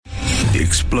the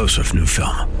explosive new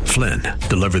film, Flynn,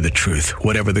 deliver the truth,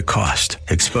 whatever the cost,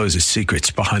 exposes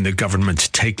secrets behind the government's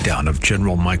takedown of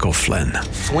General Michael Flynn.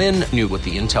 Flynn knew what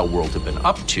the intel world had been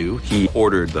up to. He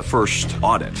ordered the first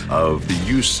audit of the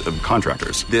use of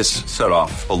contractors. This set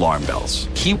off alarm bells.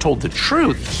 He told the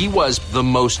truth. He was the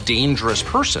most dangerous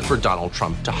person for Donald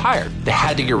Trump to hire. They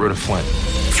had to get rid of Flynn.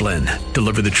 Flynn,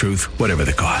 deliver the truth, whatever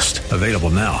the cost. Available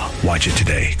now. Watch it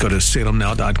today. Go to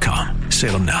salemnow.com.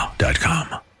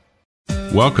 salemnow.com.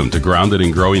 Welcome to Grounded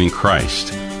and Growing in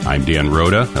Christ. I'm Dan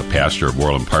Rhoda, a pastor of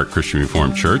Orland Park Christian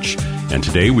Reformed Church, and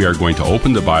today we are going to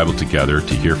open the Bible together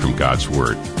to hear from God's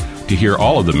Word. To hear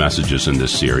all of the messages in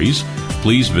this series,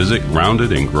 please visit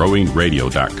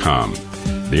groundedandgrowingradio.com.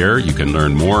 There you can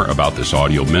learn more about this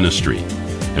audio ministry,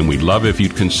 and we'd love if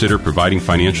you'd consider providing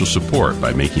financial support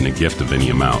by making a gift of any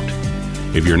amount.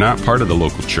 If you're not part of the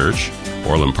local church,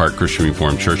 Orland Park Christian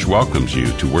Reformed Church welcomes you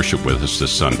to worship with us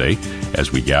this Sunday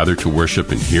as we gather to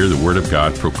worship and hear the Word of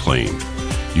God proclaimed.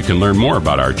 You can learn more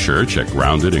about our church at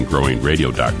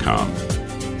groundedandgrowingradio.com.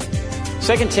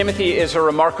 2 Timothy is a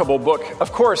remarkable book.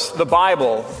 Of course, the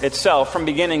Bible itself, from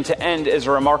beginning to end, is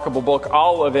a remarkable book.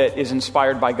 All of it is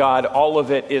inspired by God. All of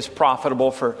it is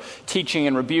profitable for teaching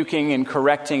and rebuking and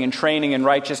correcting and training in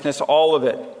righteousness. All of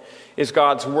it is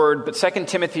God's Word. But 2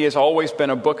 Timothy has always been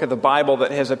a book of the Bible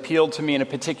that has appealed to me in a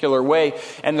particular way.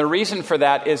 And the reason for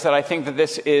that is that I think that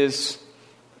this is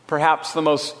perhaps the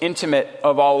most intimate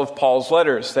of all of Paul's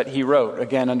letters that he wrote,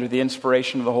 again, under the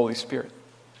inspiration of the Holy Spirit.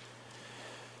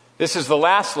 This is the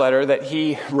last letter that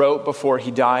he wrote before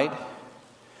he died,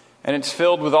 and it's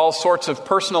filled with all sorts of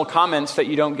personal comments that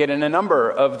you don't get in a number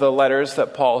of the letters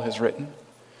that Paul has written.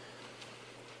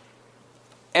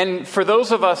 And for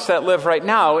those of us that live right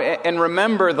now and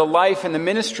remember the life and the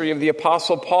ministry of the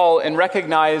Apostle Paul and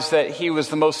recognize that he was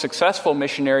the most successful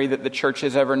missionary that the church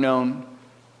has ever known,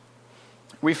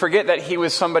 we forget that he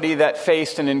was somebody that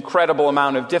faced an incredible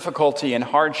amount of difficulty and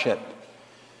hardship.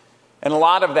 And a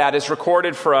lot of that is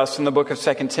recorded for us in the book of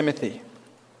 2 Timothy.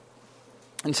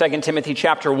 In 2 Timothy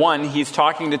chapter 1, he's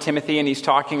talking to Timothy and he's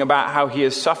talking about how he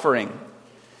is suffering.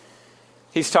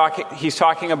 He's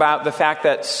talking about the fact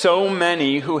that so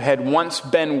many who had once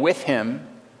been with him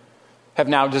have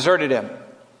now deserted him.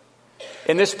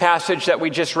 In this passage that we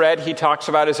just read, he talks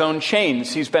about his own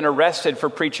chains. He's been arrested for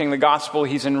preaching the gospel.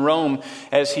 He's in Rome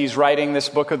as he's writing this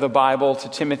book of the Bible to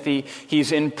Timothy.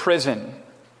 He's in prison.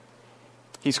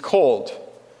 He's cold.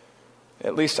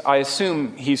 At least I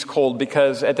assume he's cold,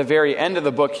 because at the very end of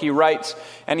the book he writes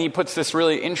and he puts this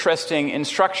really interesting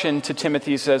instruction to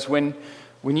Timothy. He says, when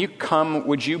you come,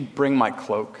 would you bring my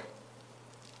cloak?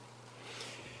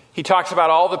 He talks about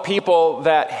all the people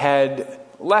that had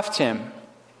left him,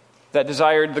 that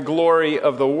desired the glory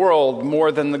of the world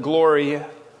more than the glory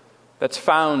that's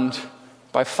found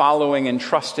by following and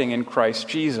trusting in Christ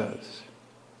Jesus.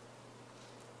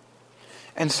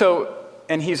 And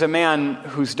he's a man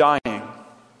who's dying.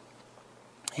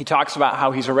 He talks about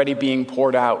how he's already being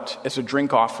poured out as a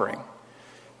drink offering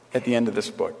at the end of this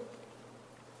book.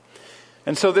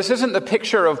 And so this isn't the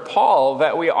picture of Paul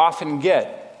that we often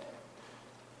get.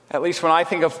 At least when I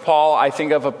think of Paul, I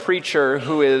think of a preacher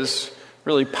who is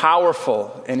really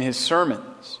powerful in his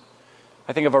sermons.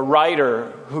 I think of a writer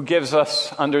who gives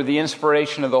us, under the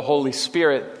inspiration of the Holy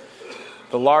Spirit,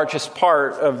 the largest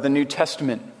part of the New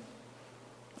Testament.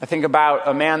 I think about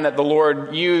a man that the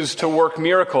Lord used to work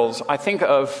miracles. I think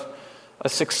of a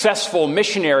successful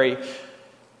missionary.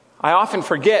 I often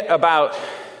forget about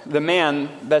the man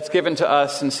that's given to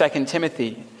us in 2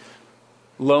 Timothy,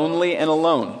 lonely and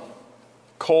alone,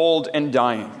 cold and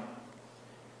dying,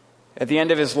 at the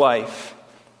end of his life,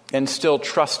 and still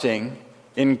trusting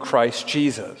in Christ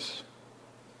Jesus.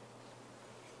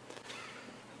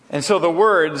 And so the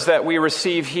words that we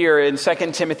receive here in 2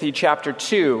 Timothy chapter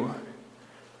 2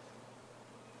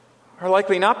 are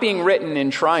likely not being written in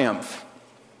triumph,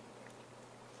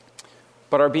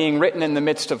 but are being written in the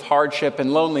midst of hardship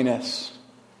and loneliness,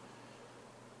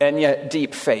 and yet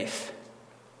deep faith.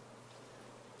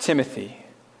 Timothy,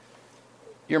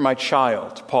 you're my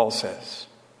child, Paul says.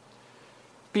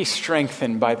 Be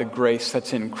strengthened by the grace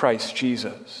that's in Christ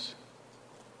Jesus.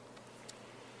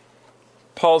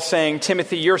 Paul's saying,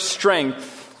 Timothy, your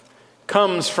strength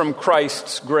comes from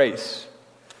Christ's grace.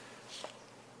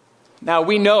 Now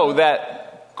we know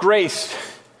that grace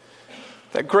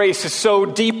is so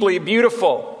deeply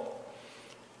beautiful.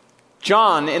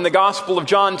 John, in the Gospel of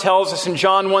John, tells us in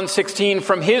John 1:16,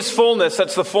 from his fullness,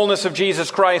 that's the fullness of Jesus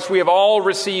Christ, we have all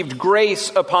received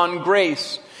grace upon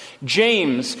grace.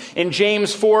 James, in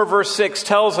James 4 verse 6,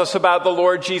 tells us about the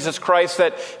Lord Jesus Christ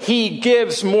that he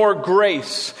gives more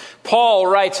grace. Paul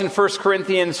writes in 1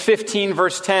 Corinthians 15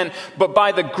 verse 10, "But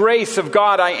by the grace of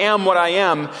God I am what I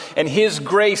am, and his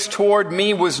grace toward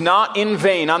me was not in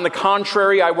vain. On the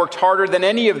contrary, I worked harder than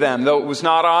any of them, though it was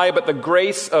not I, but the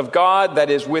grace of God that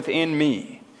is within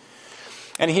me."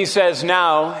 And he says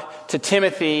now to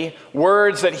Timothy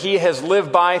words that he has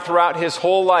lived by throughout his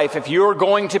whole life. If you're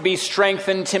going to be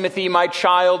strengthened, Timothy, my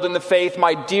child in the faith,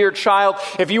 my dear child,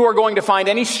 if you are going to find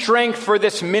any strength for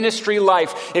this ministry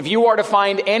life, if you are to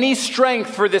find any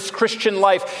strength for this Christian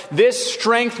life, this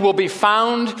strength will be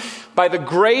found by the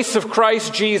grace of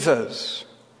Christ Jesus.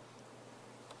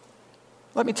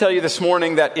 Let me tell you this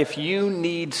morning that if you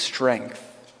need strength,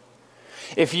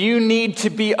 if you need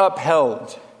to be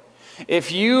upheld,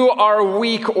 if you are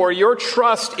weak or your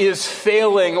trust is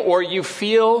failing or you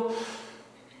feel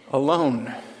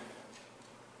alone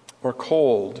or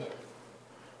cold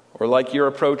or like you're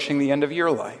approaching the end of your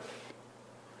life,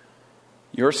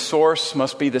 your source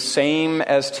must be the same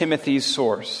as Timothy's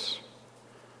source.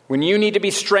 When you need to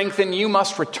be strengthened, you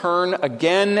must return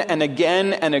again and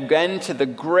again and again to the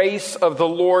grace of the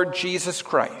Lord Jesus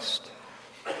Christ.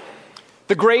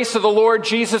 The grace of the Lord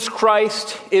Jesus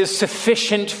Christ is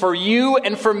sufficient for you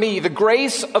and for me. The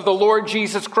grace of the Lord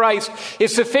Jesus Christ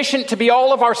is sufficient to be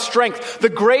all of our strength. The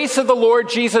grace of the Lord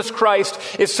Jesus Christ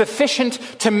is sufficient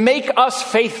to make us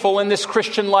faithful in this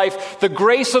Christian life. The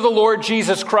grace of the Lord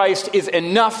Jesus Christ is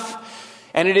enough,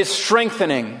 and it is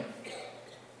strengthening.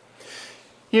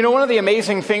 You know, one of the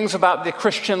amazing things about the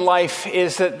Christian life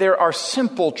is that there are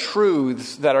simple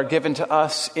truths that are given to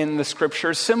us in the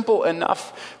Scriptures, simple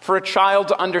enough for a child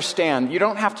to understand. You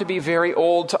don't have to be very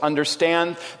old to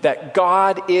understand that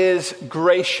God is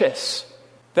gracious,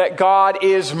 that God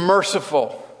is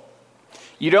merciful.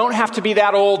 You don't have to be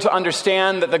that old to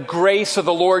understand that the grace of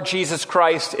the Lord Jesus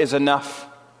Christ is enough.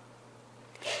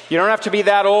 You don't have to be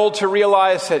that old to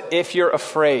realize that if you're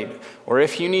afraid or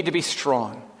if you need to be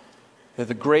strong, that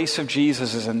the grace of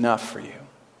Jesus is enough for you.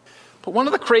 But one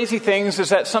of the crazy things is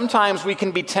that sometimes we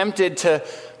can be tempted to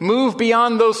move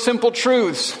beyond those simple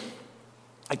truths.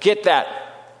 I get that.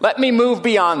 Let me move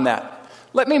beyond that.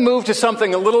 Let me move to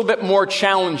something a little bit more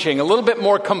challenging, a little bit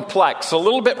more complex, a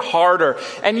little bit harder.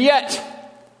 And yet,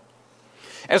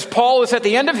 as Paul is at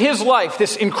the end of his life,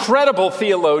 this incredible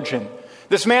theologian,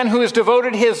 this man who has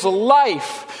devoted his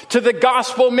life to the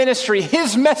gospel ministry,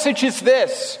 his message is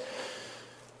this: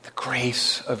 the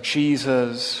grace of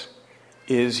Jesus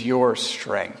is your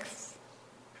strength.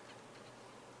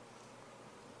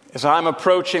 As I'm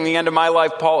approaching the end of my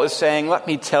life, Paul is saying, let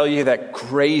me tell you that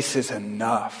grace is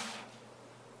enough.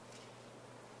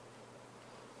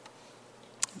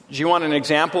 Do you want an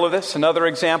example of this? Another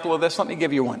example of this? Let me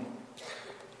give you one.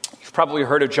 You've probably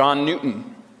heard of John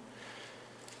Newton.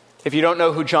 If you don't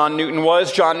know who John Newton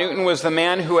was the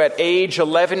man who at age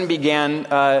 11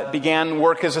 began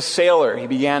work as a sailor. He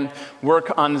began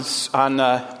work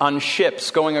on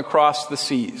ships going across the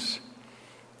seas.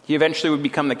 He eventually would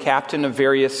become the captain of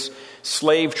various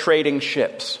slave trading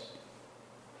ships.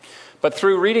 But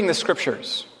through reading the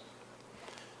Scriptures,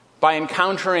 by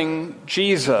encountering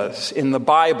Jesus in the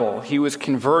Bible, he was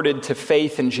converted to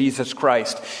faith in Jesus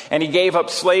Christ. And he gave up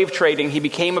slave trading. He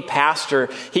became a pastor.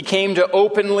 He came to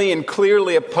openly and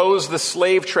clearly oppose the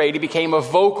slave trade. He became a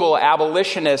vocal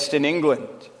abolitionist in England.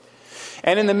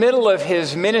 And in the middle of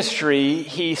his ministry,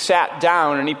 he sat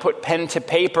down and he put pen to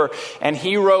paper and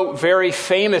he wrote very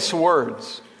famous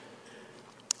words.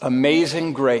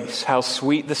 Amazing grace, how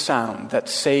sweet the sound that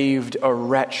saved a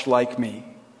wretch like me.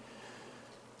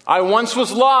 I once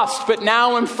was lost, but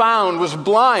now am found, was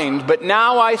blind, but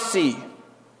now I see.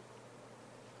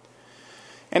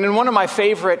 And in one of my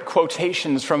favorite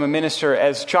quotations from a minister,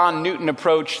 as John Newton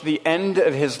approached the end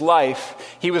of his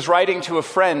life, he was writing to a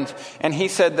friend, and he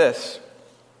said this.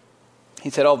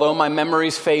 He said, although my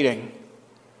memory's fading,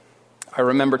 I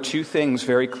remember two things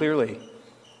very clearly.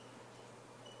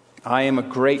 I am a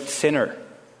great sinner,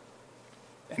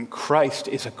 and Christ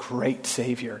is a great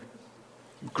Savior.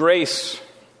 Grace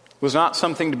was not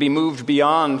something to be moved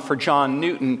beyond for John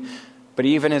Newton, but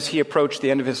even as he approached the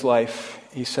end of his life,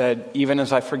 he said, even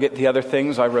as I forget the other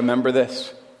things, I remember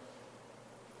this.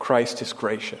 Christ is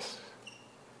gracious,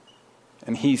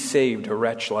 and he saved a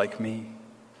wretch like me.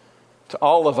 To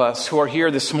all of us who are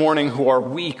here this morning who are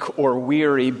weak or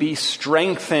weary, be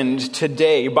strengthened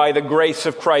today by the grace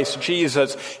of Christ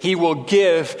Jesus. He will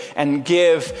give and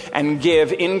give and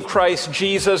give. In Christ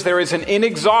Jesus, there is an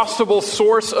inexhaustible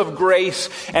source of grace,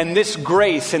 and this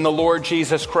grace in the Lord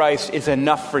Jesus Christ is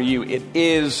enough for you. It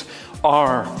is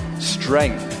our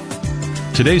strength.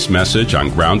 Today's message on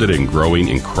Grounded and Growing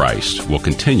in Christ will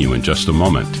continue in just a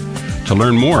moment. To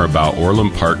learn more about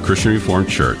Orland Park Christian Reformed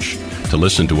Church, to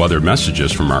listen to other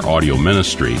messages from our audio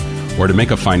ministry, or to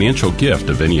make a financial gift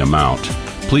of any amount,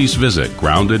 please visit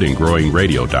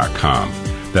groundedandgrowingradio.com.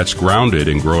 That's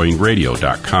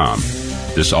groundedandgrowingradio.com.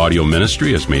 This audio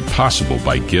ministry is made possible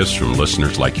by gifts from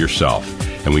listeners like yourself,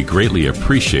 and we greatly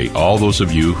appreciate all those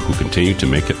of you who continue to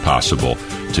make it possible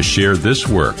to share this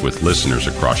work with listeners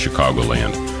across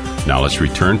Chicagoland. Now let's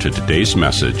return to today's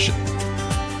message.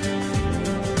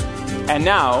 And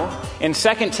now, in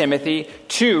 2 Timothy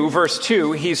 2, verse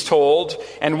 2, he's told,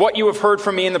 "And what you have heard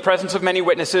from me in the presence of many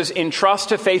witnesses, entrust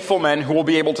to faithful men who will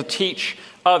be able to teach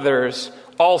others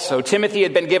also." Timothy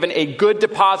had been given a good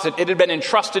deposit. It had been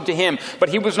entrusted to him, but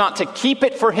he was not to keep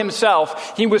it for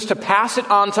himself. He was to pass it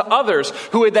on to others,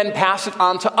 who would then pass it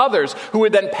on to others, who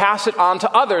would then pass it on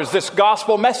to others. This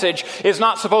gospel message is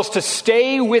not supposed to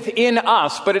stay within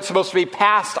us, but it's supposed to be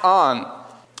passed on.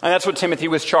 And that's what Timothy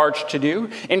was charged to do.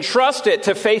 Entrust it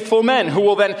to faithful men who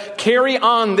will then carry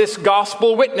on this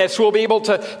gospel witness, who will be able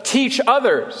to teach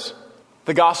others.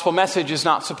 The gospel message is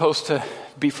not supposed to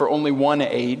be for only one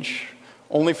age,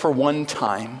 only for one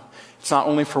time. It's not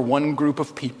only for one group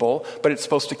of people, but it's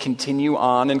supposed to continue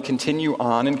on and continue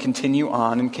on and continue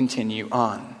on and continue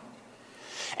on.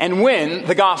 And when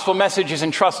the gospel message is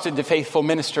entrusted to faithful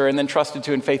minister and then trusted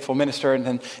to a faithful minister and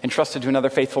then entrusted to another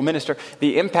faithful minister,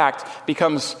 the impact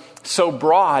becomes so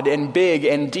broad and big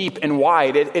and deep and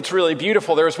wide. It's really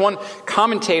beautiful. There was one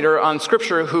commentator on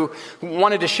Scripture who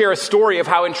wanted to share a story of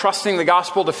how entrusting the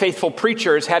gospel to faithful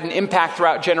preachers had an impact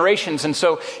throughout generations. And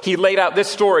so he laid out this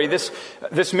story.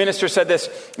 This minister said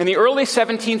this: in the early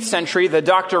 17th century, the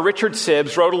Dr. Richard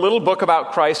Sibbes wrote a little book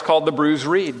about Christ called The Bruised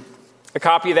Reed. A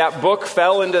copy of that book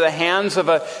fell into the hands of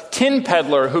a tin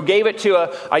peddler who gave it to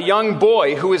a young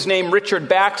boy who was named Richard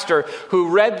Baxter, who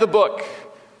read the book,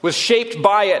 was shaped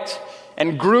by it,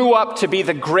 and grew up to be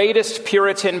the greatest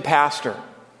Puritan pastor.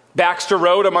 Baxter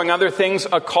wrote, among other things,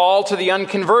 A Call to the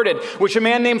Unconverted, which a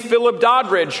man named Philip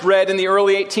Doddridge read in the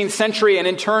early 18th century, and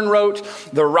in turn wrote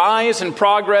The Rise and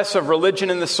Progress of Religion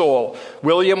in the Soul.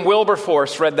 William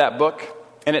Wilberforce read that book,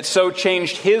 and it so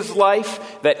changed his life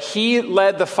that he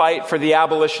led the fight for the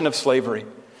abolition of slavery.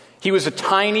 He was a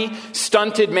tiny,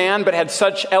 stunted man, but had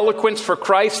such eloquence for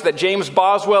Christ that James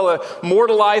Boswell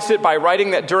immortalized it by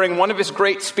writing that during one of his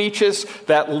great speeches,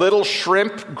 that little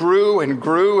shrimp grew and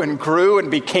grew and grew and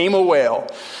became a whale.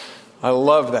 I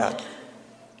love that.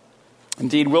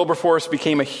 Indeed, Wilberforce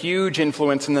became a huge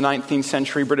influence in the 19th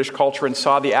century British culture and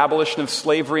saw the abolition of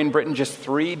slavery in Britain just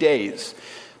 3 days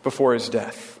before his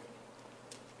death.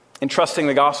 Entrusting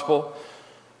the gospel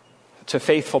to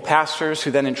faithful pastors,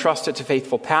 who then entrust it to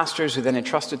faithful pastors, who then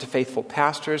entrust it to faithful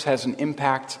pastors, has an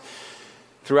impact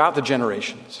throughout the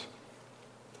generations.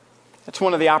 That's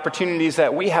one of the opportunities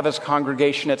that we have as a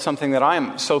congregation. It's something that I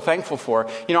am so thankful for.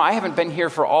 You know, I haven't been here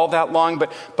for all that long,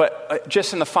 but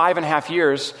just in the 5.5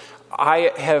 years,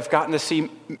 I have gotten to see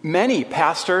many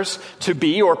pastors to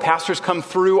be, or pastors come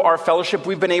through our fellowship.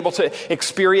 We've been able to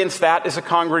experience that as a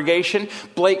congregation.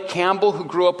 Blake Campbell, who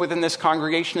grew up within this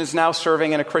congregation, is now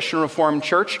serving in a Christian Reformed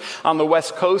church on the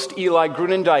West Coast. Eli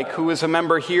Grunendijk, who was a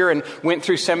member here and went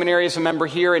through seminary as a member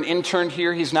here and interned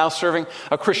here, he's now serving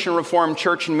a Christian Reformed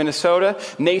church in Minnesota.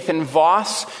 Nathan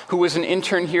Voss, who was an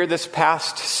intern here this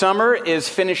past summer, is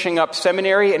finishing up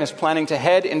seminary and is planning to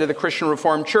head into the Christian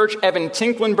Reformed church. Evan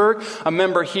Tinklenberg, a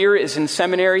member here, is in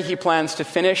seminary. He plans to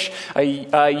finish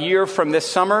a year from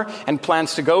this summer and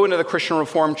plans to go into the Christian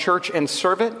Reformed Church and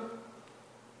serve it.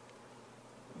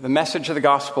 The message of the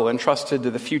gospel entrusted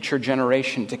to the future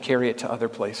generation to carry it to other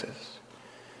places.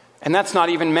 And that's not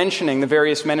even mentioning the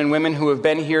various men and women who have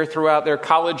been here throughout their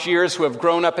college years, who have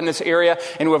grown up in this area,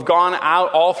 and who have gone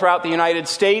out all throughout the United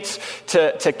States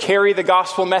to carry the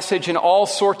gospel message in all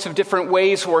sorts of different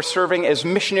ways, who are serving as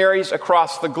missionaries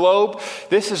across the globe.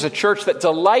 This is a church that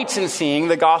delights in seeing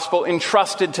the gospel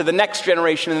entrusted to the next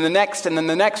generation, and the next, and then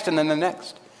the next, and then the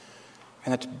next.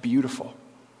 And that's beautiful.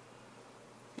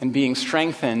 And being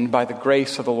strengthened by the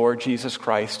grace of the Lord Jesus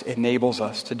Christ enables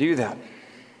us to do that.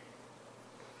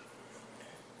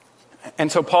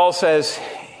 And so Paul says,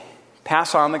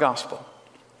 pass on the gospel.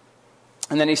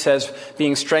 And then he says,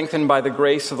 being strengthened by the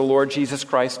grace of the Lord Jesus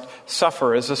Christ,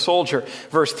 suffer as a soldier.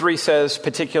 Verse 3 says,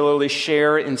 particularly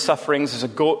share in sufferings as a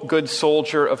good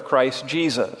soldier of Christ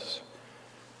Jesus.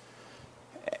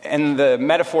 And the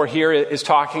metaphor here is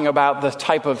talking about the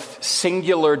type of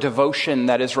singular devotion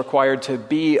that is required to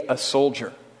be a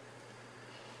soldier.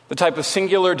 the type of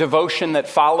singular devotion that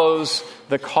follows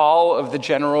the call of the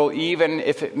general, even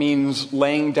if it means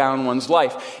laying down one's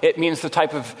life. It means the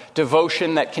type of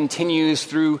devotion that continues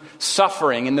through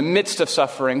suffering, in the midst of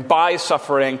suffering, by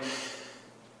suffering,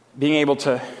 being able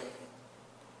to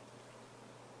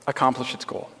accomplish its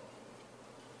goal.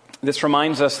 This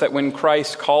reminds us that when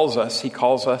Christ calls us, he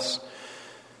calls us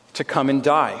to come and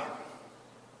die.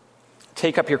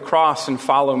 Take up your cross and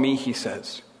follow me, he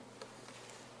says.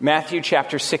 Matthew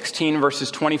chapter 16, verses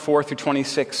 24 through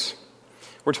 26.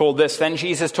 We're told this: Then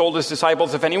Jesus told his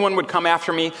disciples, if anyone would come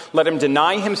after me, let him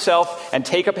deny himself and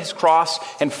take up his cross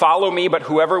and follow me. But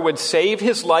whoever would save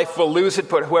his life will lose it.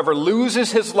 But whoever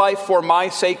loses his life for my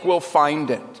sake will find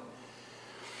it.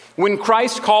 When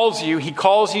Christ calls you, he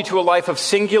calls you to a life of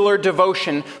singular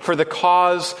devotion for the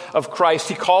cause of Christ.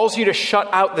 He calls you to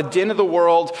shut out the din of the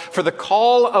world for the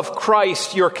call of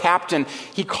Christ, your captain.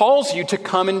 He calls you to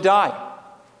come and die.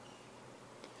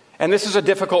 And this is a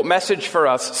difficult message for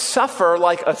us. Suffer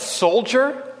like a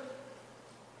soldier?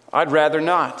 I'd rather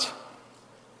not.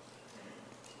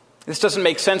 This doesn't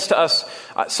make sense to us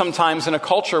sometimes in a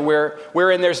culture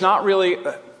wherein there's not really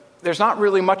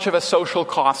much of a social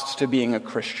cost to being a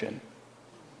Christian.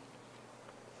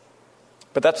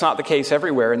 But that's not the case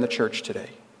everywhere in the church today.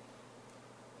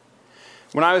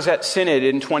 When I was at Synod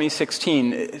in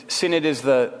 2016, Synod is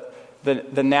the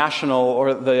national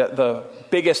or the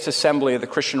biggest assembly of the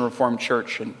Christian Reformed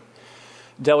Church, and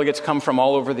delegates come from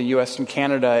all over the U.S. and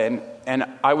Canada, and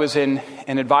I was in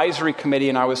an advisory committee,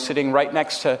 and I was sitting right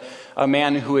next to a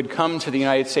man who had come to the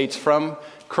United States from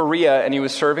Korea, and he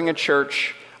was serving a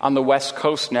church on the West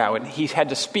Coast now, and he had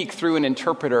to speak through an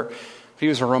interpreter. He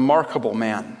was a remarkable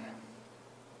man.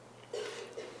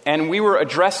 And we were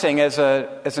addressing as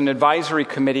an advisory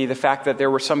committee the fact that there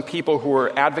were some people who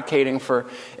were advocating for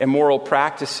immoral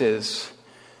practices.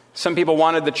 Some people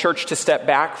wanted the church to step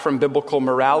back from biblical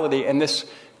morality. And this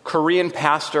Korean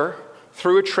pastor,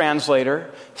 through a translator,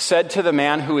 said to the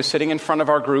man who was sitting in front of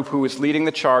our group, who was leading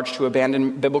the charge to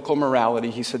abandon biblical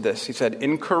morality, he said this. He said,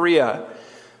 in Korea,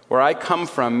 where I come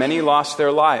from, many lost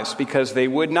their lives because they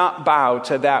would not bow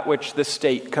to that which the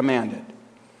state commanded.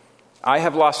 I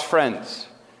have lost friends.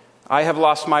 I have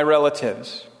lost my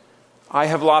relatives. I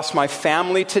have lost my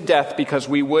family to death because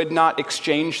we would not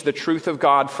exchange the truth of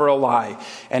God for a lie.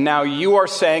 And now you are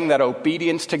saying that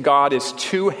obedience to God is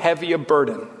too heavy a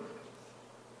burden.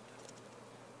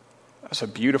 That's a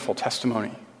beautiful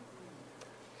testimony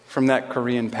from that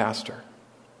Korean pastor.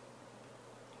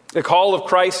 The call of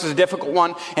Christ is a difficult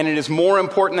one, and it is more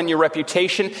important than your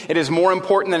reputation. It is more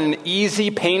important than an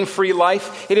easy, pain-free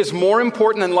life. It is more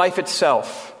important than life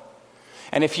itself.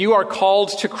 And if you are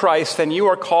called to Christ, then you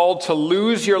are called to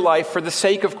lose your life for the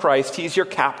sake of Christ. He's your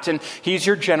captain, he's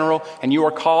your general, and you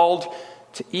are called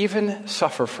to even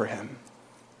suffer for him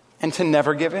and to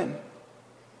never give in.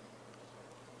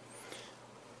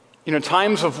 You know,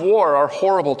 times of war are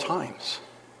horrible times.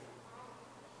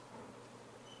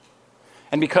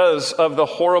 And because of the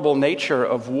horrible nature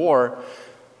of war,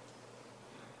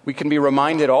 we can be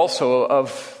reminded also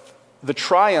of the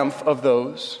triumph of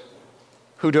those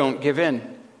who don't give in.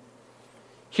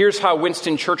 Here's how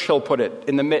Winston Churchill put it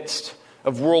in the midst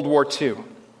of World War II.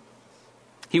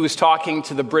 He was talking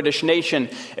to the British nation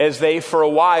as they, for a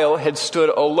while, had stood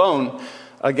alone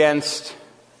against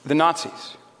the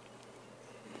Nazis.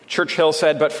 Churchill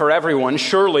said, but for everyone,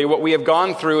 surely what we have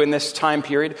gone through in this time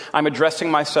period, I'm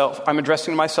addressing myself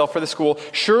for the school,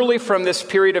 surely from this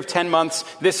period of 10 months,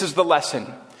 this is the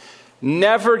lesson.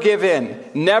 Never give in,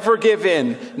 never give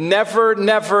in, never,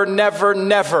 never, never,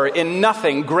 never, in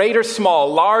nothing, great or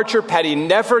small, large or petty,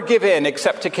 never give in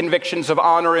except to convictions of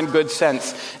honor and good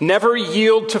sense. Never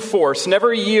yield to force,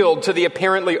 never yield to the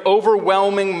apparently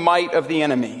overwhelming might of the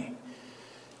enemy.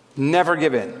 Never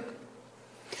give in.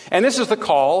 And this is the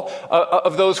call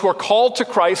of those who are called to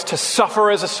Christ to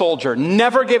suffer as a soldier.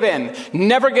 Never give in,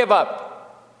 never give up.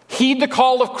 Heed the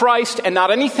call of Christ and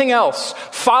not anything else.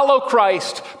 Follow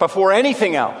Christ before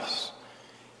anything else.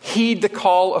 Heed the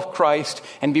call of Christ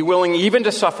and be willing even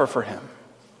to suffer for him.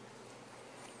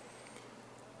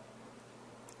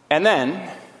 And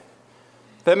then,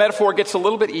 the metaphor gets a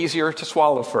little bit easier to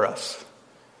swallow for us.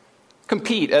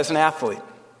 Compete as an athlete.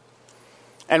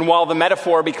 And while the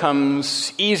metaphor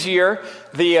becomes easier,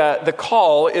 the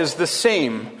call is the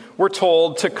same. we're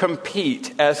told to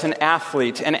compete as an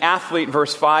athlete. An athlete,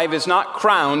 verse 5, is not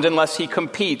crowned unless he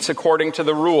competes according to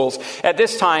the rules. At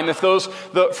this time,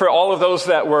 for all of those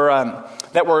that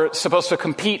were supposed to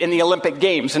compete in the Olympic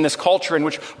Games, in this culture in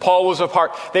which Paul was a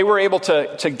part, they were able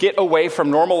to get away from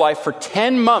normal life for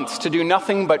 10 months to do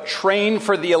nothing but train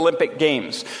for the Olympic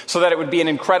Games, so that it would be an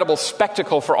incredible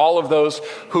spectacle for all of those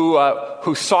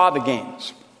who saw the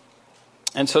games.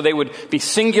 And so they would be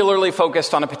singularly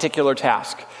focused on a particular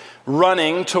task,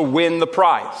 running to win the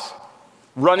prize,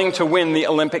 running to win the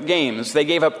Olympic Games. They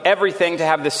gave up everything to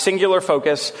have this singular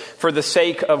focus for the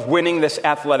sake of winning this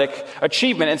athletic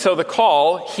achievement. And so the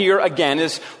call here again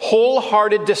is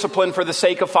wholehearted discipline for the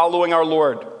sake of following our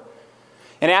Lord.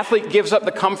 An athlete gives up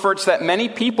the comforts that many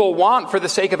people want for the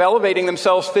sake of elevating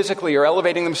themselves physically or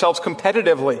elevating themselves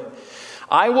competitively.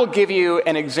 I will give you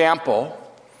an example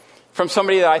from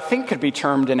somebody that I think could be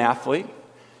termed an athlete.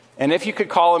 And if you could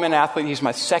call him an athlete, he's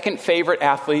my second favorite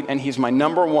athlete, and he's my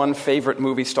number one favorite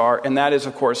movie star, and that is,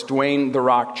 of course, Dwayne "The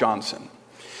Rock" Johnson.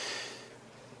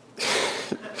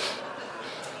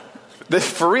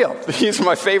 For real, he's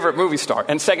my favorite movie star,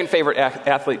 and second favorite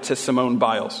athlete to Simone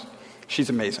Biles. She's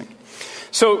amazing.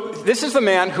 So this is the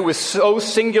man who was so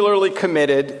singularly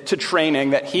committed to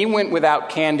training that he went without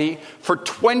candy for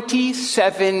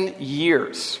 27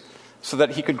 years so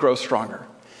that he could grow stronger.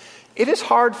 It is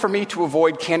hard for me to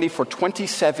avoid candy for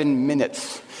 27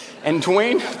 minutes. And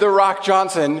Dwayne "The Rock"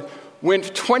 Johnson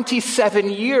went 27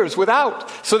 years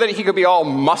without, so that he could be all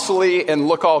muscly and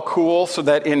look all cool, so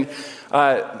that in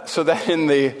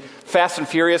the Fast and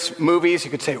Furious movies, you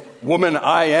could say, "Woman,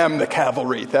 I am the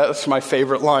cavalry." That's my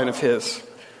favorite line of his.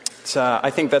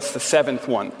 I think that's the 7th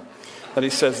one that he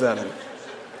says that in.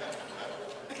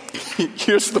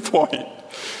 Here's the point.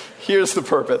 Here's the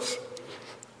purpose.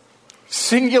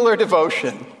 Singular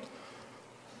devotion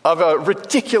of a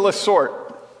ridiculous sort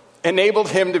enabled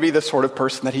him to be the sort of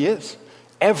person that he is.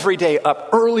 Every day up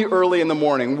early in the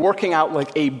morning, working out like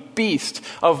a beast,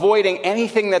 avoiding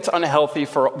anything that's unhealthy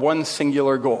for one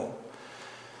singular goal: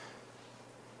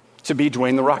 to be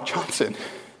Dwayne "The Rock" Johnson.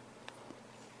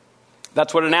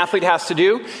 That's what an athlete has to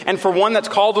do. And for one that's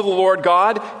called to the Lord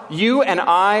God, you and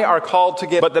I are called to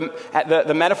give. But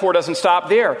the metaphor doesn't stop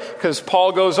there, because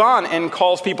Paul goes on and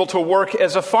calls people to work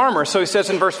as a farmer. So he says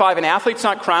in verse 5, an athlete's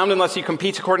not crowned unless he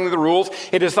competes according to the rules.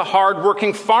 It is the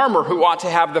hard-working farmer who ought to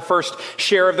have the first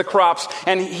share of the crops.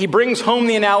 And he brings home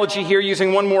the analogy here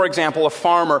using one more example, a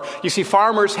farmer. You see,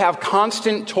 farmers have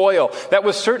constant toil. That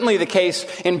was certainly the case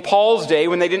in Paul's day,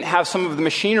 when they didn't have some of the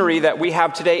machinery that we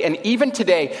have today. And even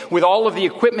today, with all of the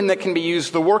equipment that can be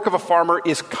used, the work of a farmer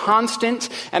is constant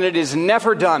and it is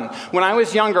never done. When I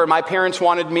was younger, my parents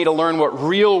wanted me to learn what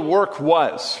real work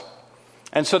was.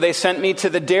 And so they sent me to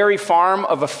the dairy farm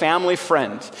of a family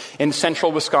friend in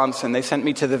central Wisconsin. They sent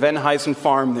me to the Venhuisen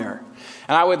farm there.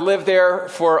 And I would live there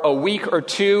for a week or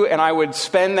two, and I would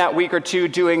spend that week or two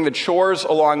doing the chores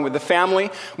along with the family.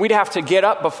 We'd have to get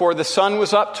up before the sun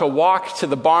was up to walk to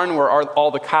the barn where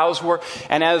all the cows were.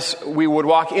 And as we would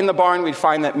walk in the barn, we'd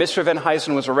find that Mr.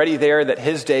 Venhuisen was already there, that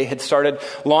his day had started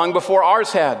long before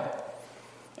ours had.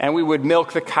 And we would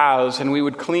milk the cows, and we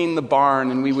would clean the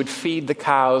barn, and we would feed the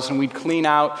cows, and we'd clean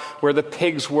out where the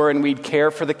pigs were, and we'd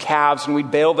care for the calves, and we'd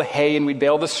bale the hay, and we'd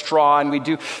bale the straw, and we'd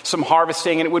do some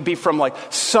harvesting, and it would be from like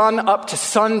sun up to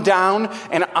sundown,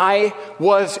 and I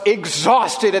was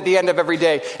exhausted at the end of every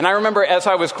day. And I remember as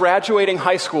I was graduating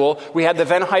high school, we had the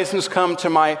Venhuisens come to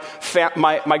my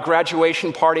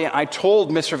graduation party, and I told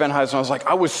Mr. Venhuisen, I was like,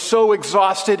 I was so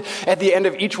exhausted at the end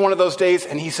of each one of those days,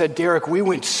 and he said, "Derek, we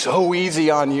went so easy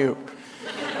on you."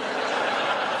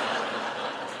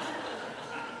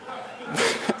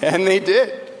 And they did.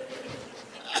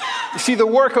 You see, the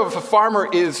work of a farmer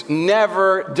is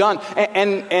never done.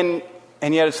 And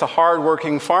yet it's the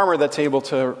hard-working farmer that's able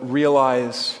to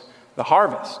realize the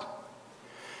harvest.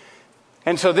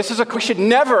 And so we should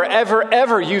never, ever,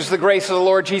 ever use the grace of the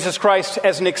Lord Jesus Christ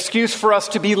as an excuse for us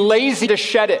to be lazy to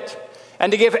shed it,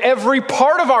 and to give every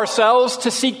part of ourselves to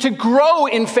seek to grow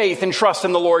in faith and trust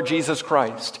in the Lord Jesus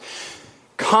Christ.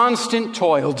 Constant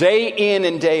toil, day in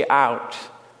and day out,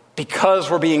 because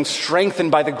we're being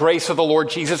strengthened by the grace of the Lord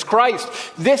Jesus Christ.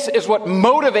 This is what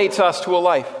motivates us to a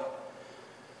life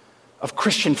of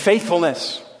Christian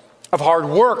faithfulness, of hard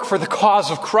work for the cause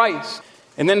of Christ.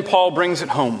 And then Paul brings it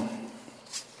home.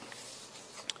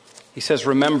 He says,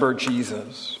 remember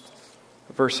Jesus.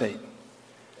 Verse 8.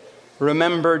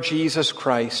 Remember Jesus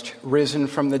Christ, risen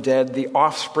from the dead, the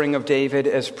offspring of David,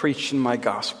 as preached in my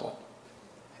gospel.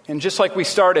 And just like we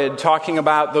started talking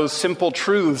about those simple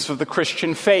truths of the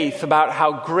Christian faith, about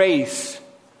how grace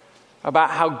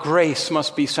about how grace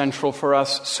must be central for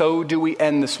us, so do we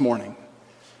end this morning.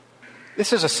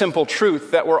 This is a simple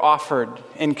truth that we're offered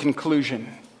in conclusion,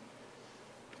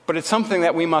 but it's something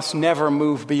that we must never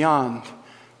move beyond.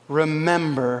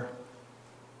 Remember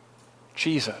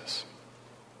Jesus.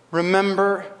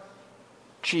 Remember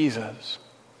Jesus.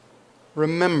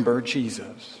 Remember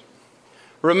Jesus.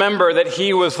 Remember that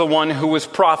he was the one who was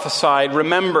prophesied.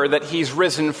 Remember that he's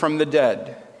risen from the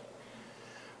dead.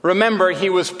 Remember, he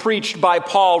was preached by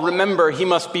Paul. Remember, he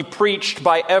must be preached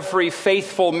by every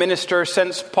faithful minister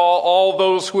since Paul, all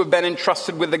those who have been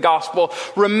entrusted with the gospel.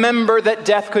 Remember that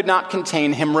death could not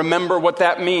contain him. Remember what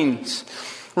that means.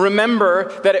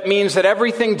 Remember that it means that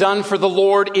everything done for the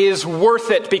Lord is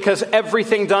worth it, because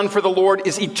everything done for the Lord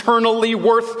is eternally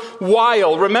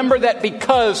worthwhile. Remember that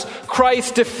because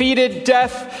Christ defeated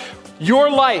death,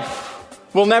 your life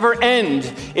will never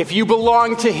end if you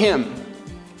belong to him.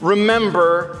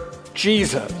 Remember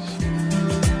Jesus.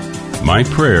 My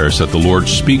prayer is that the Lord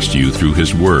speaks to you through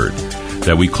his word,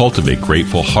 that we cultivate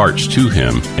grateful hearts to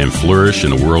him and flourish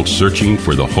in a world searching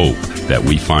for the hope that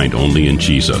we find only in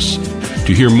Jesus.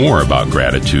 To hear more about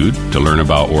gratitude, to learn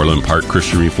about Orland Park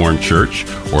Christian Reformed Church,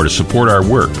 or to support our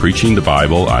work preaching the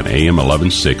Bible on AM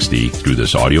 1160 through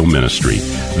this audio ministry,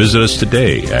 visit us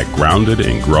today at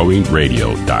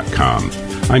groundedandgrowingradio.com.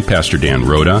 I'm Pastor Dan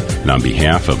Rhoda, and on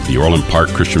behalf of the Orland Park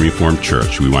Christian Reformed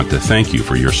Church, we want to thank you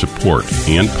for your support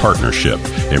and partnership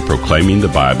in proclaiming the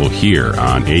Bible here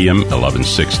on AM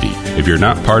 1160. If you're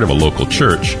not part of a local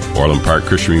church, Orland Park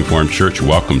Christian Reformed Church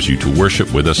welcomes you to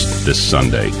worship with us this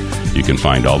Sunday. You can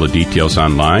find all the details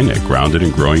online at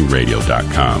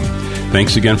groundedandgrowingradio.com.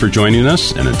 Thanks again for joining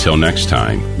us, and until next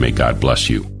time, may God bless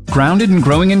you. Grounded and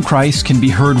Growing in Christ can be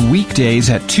heard weekdays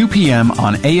at 2 p.m.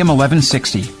 on AM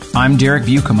 1160. I'm Derek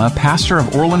Buikema, pastor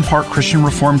of Orland Park Christian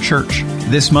Reformed Church.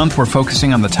 This month we're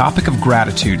focusing on the topic of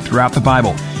gratitude throughout the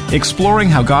Bible, exploring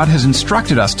how God has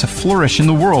instructed us to flourish in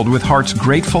the world with hearts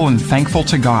grateful and thankful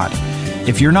to God.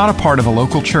 If you're not a part of a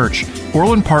local church,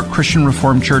 Orland Park Christian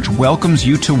Reformed Church welcomes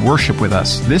you to worship with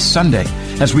us this Sunday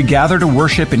as we gather to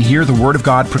worship and hear the Word of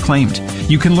God proclaimed.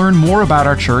 You can learn more about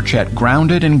our church at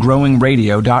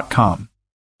groundedandgrowingradio.com.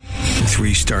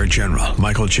 3-star General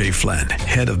Michael J. Flynn,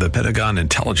 head of the Pentagon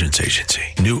Intelligence Agency,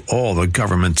 knew all the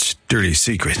government's dirty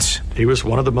secrets. He was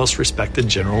one of the most respected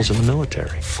generals in the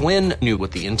military. Flynn knew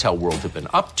what the intel world had been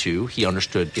up to. He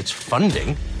understood its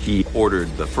funding. He ordered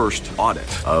the first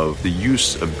audit of the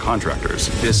use of contractors.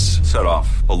 This set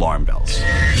off alarm bells.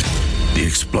 The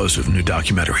explosive new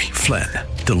documentary, Flynn,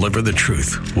 Deliver the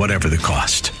Truth, Whatever the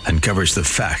Cost, uncovers the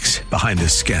facts behind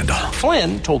this scandal.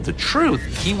 Flynn told the truth.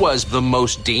 He was the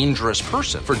most dangerous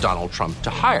person for Donald Trump to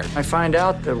hire. I find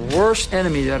out the worst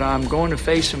enemy that I'm going to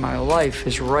face in my life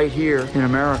is right here in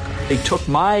America. They took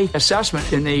my assessment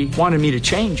and they wanted me to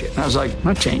change it. And I was like, I'm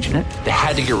not changing it. They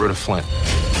had to get rid of Flynn.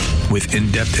 With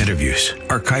in-depth interviews,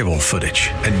 archival footage,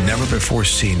 and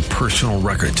never-before-seen personal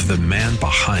records of the man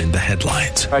behind the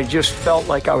headlines. I just felt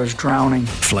like I was drowning.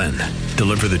 Flynn,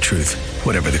 Deliver the Truth,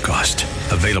 Whatever the Cost.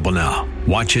 Available now.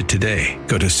 Watch it today.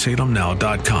 Go to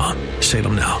salemnow.com.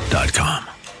 salemnow.com.